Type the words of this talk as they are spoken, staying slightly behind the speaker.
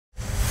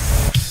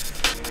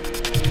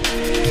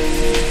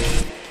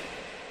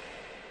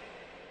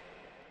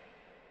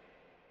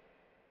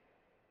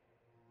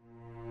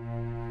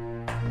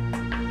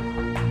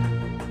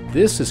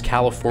This is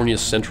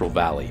California's Central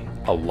Valley,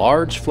 a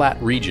large flat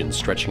region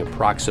stretching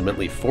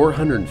approximately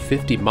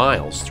 450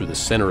 miles through the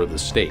center of the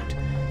state.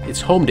 It's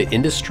home to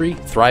industry,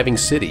 thriving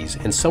cities,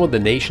 and some of the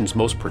nation's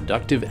most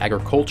productive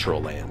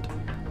agricultural land.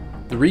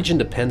 The region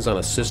depends on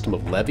a system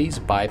of levees,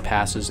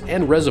 bypasses,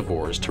 and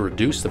reservoirs to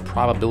reduce the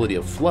probability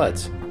of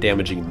floods,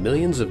 damaging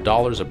millions of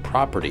dollars of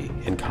property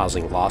and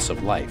causing loss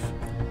of life.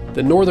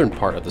 The northern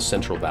part of the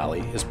Central Valley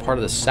is part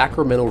of the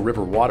Sacramento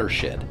River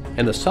watershed,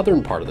 and the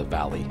southern part of the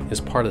valley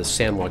is part of the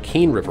San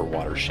Joaquin River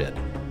watershed.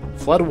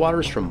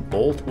 Floodwaters from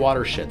both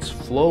watersheds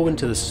flow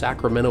into the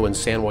Sacramento and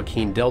San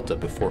Joaquin Delta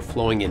before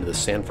flowing into the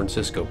San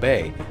Francisco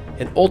Bay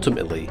and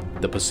ultimately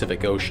the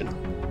Pacific Ocean.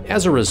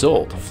 As a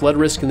result, flood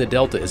risk in the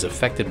Delta is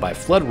affected by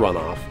flood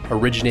runoff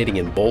originating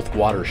in both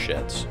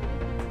watersheds.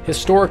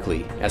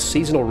 Historically, as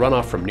seasonal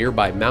runoff from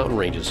nearby mountain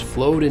ranges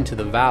flowed into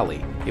the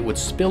valley, it would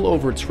spill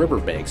over its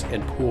riverbanks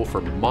and pool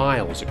for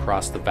miles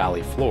across the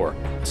valley floor,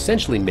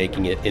 essentially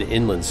making it an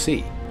inland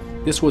sea.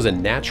 This was a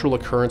natural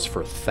occurrence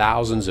for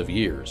thousands of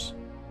years.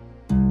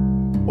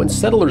 When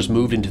settlers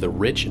moved into the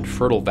rich and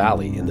fertile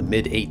valley in the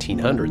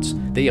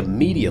mid-1800s, they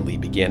immediately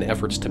began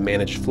efforts to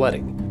manage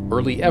flooding.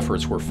 Early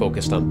efforts were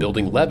focused on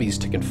building levees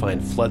to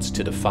confine floods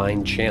to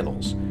defined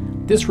channels.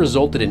 This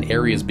resulted in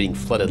areas being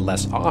flooded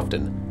less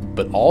often,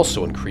 but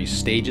also increased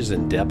stages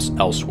and depths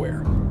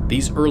elsewhere.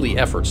 These early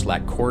efforts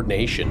lacked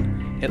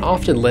coordination and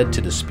often led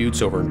to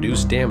disputes over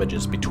induced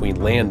damages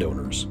between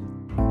landowners.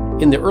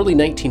 In the early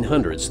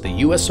 1900s, the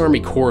U.S. Army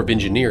Corps of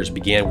Engineers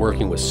began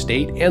working with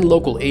state and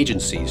local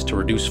agencies to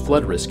reduce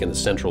flood risk in the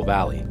Central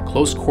Valley.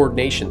 Close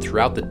coordination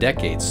throughout the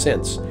decades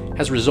since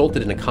has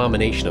resulted in a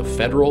combination of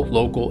federal,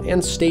 local,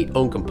 and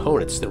state-owned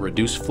components that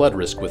reduce flood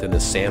risk within the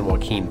San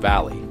Joaquin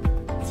Valley.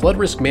 Flood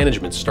risk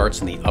management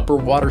starts in the upper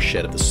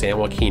watershed of the San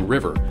Joaquin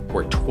River,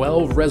 where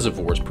 12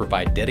 reservoirs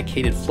provide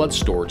dedicated flood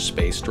storage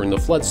space during the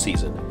flood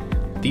season.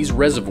 These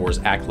reservoirs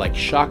act like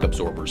shock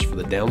absorbers for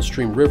the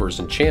downstream rivers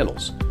and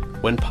channels.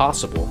 When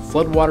possible,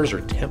 floodwaters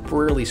are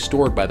temporarily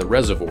stored by the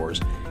reservoirs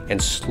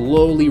and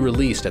slowly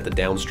released at the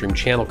downstream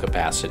channel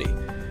capacity.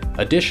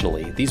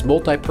 Additionally, these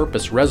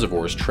multi-purpose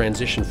reservoirs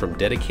transition from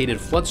dedicated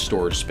flood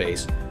storage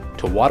space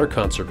to water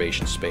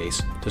conservation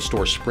space to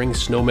store spring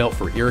snowmelt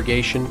for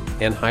irrigation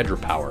and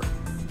hydropower.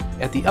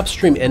 At the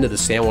upstream end of the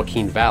San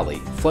Joaquin Valley,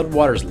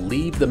 floodwaters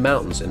leave the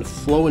mountains and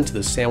flow into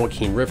the San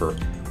Joaquin River,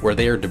 where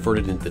they are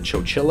diverted into the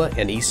Chochilla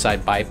and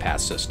Eastside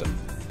Bypass System.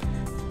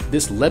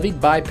 This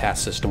leveed bypass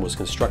system was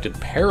constructed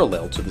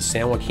parallel to the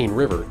San Joaquin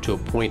River to a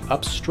point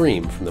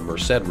upstream from the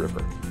Merced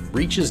River.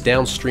 Reaches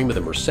downstream of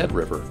the Merced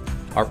River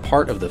are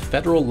part of the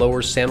federal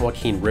Lower San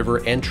Joaquin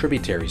River and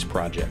Tributaries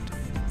Project.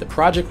 The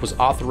project was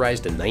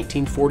authorized in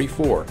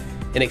 1944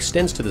 and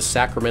extends to the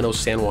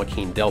Sacramento-San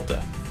Joaquin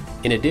Delta.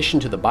 In addition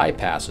to the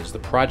bypasses, the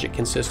project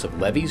consists of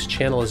levees,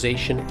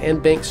 channelization,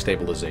 and bank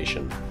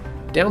stabilization.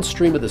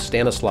 Downstream of the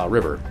Stanislaus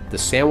River, the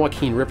San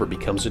Joaquin River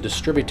becomes a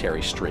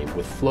distributary stream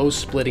with flows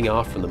splitting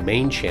off from the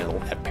main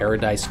channel at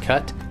Paradise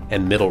Cut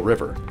and Middle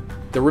River.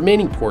 The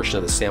remaining portion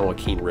of the San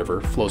Joaquin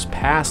River flows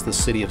past the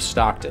City of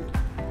Stockton.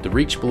 The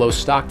reach below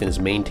Stockton is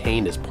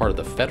maintained as part of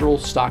the federal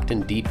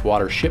Stockton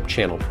Deepwater Ship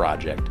Channel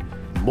project.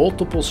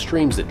 Multiple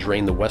streams that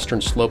drain the western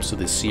slopes of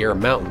the Sierra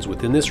Mountains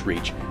within this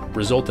reach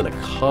result in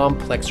a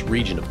complex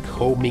region of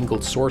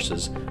commingled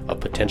sources of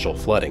potential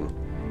flooding.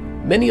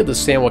 Many of the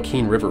San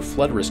Joaquin River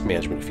flood risk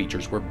management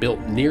features were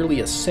built nearly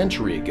a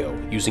century ago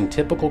using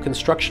typical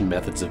construction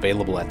methods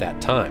available at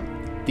that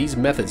time. These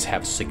methods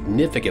have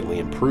significantly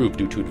improved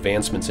due to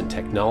advancements in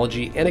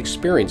technology and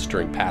experience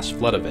during past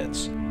flood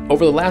events.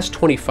 Over the last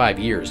 25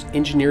 years,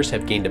 engineers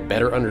have gained a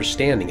better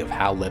understanding of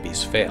how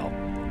levees fail.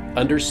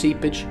 Under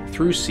seepage,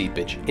 through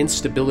seepage,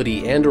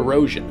 instability, and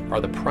erosion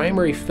are the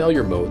primary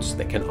failure modes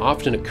that can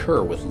often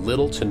occur with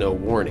little to no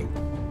warning.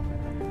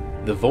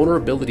 The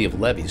vulnerability of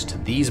levees to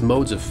these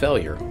modes of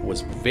failure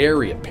was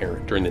very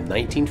apparent during the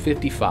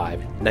 1955,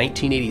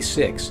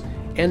 1986,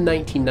 and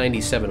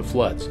 1997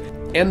 floods,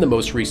 and the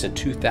most recent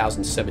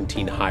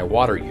 2017 high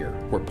water year,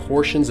 where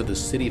portions of the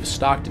city of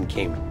Stockton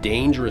came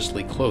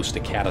dangerously close to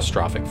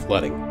catastrophic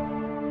flooding.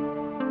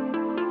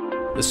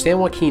 The San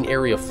Joaquin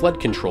Area Flood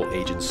Control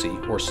Agency,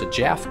 or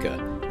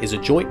SJAFCA, is a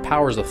joint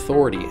powers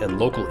authority and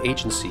local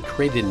agency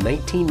created in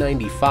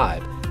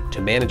 1995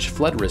 to manage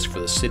flood risk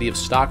for the city of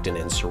Stockton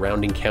and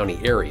surrounding county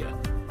area.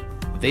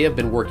 They have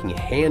been working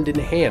hand in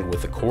hand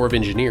with the Corps of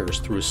Engineers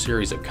through a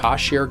series of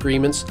cost share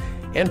agreements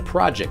and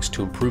projects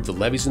to improve the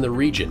levees in the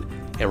region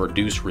and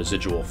reduce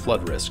residual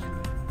flood risk.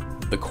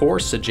 The Corps,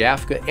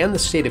 SJAFCA, and the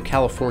State of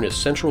California's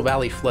Central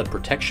Valley Flood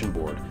Protection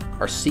Board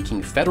are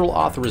seeking federal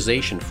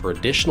authorization for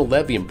additional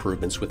levee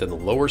improvements within the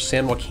Lower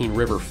San Joaquin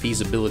River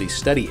Feasibility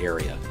Study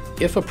area.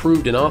 If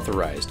approved and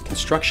authorized,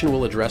 construction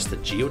will address the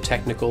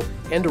geotechnical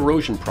and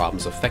erosion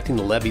problems affecting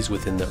the levees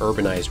within the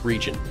urbanized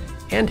region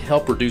and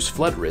help reduce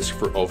flood risk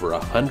for over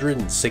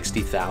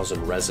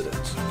 160,000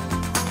 residents.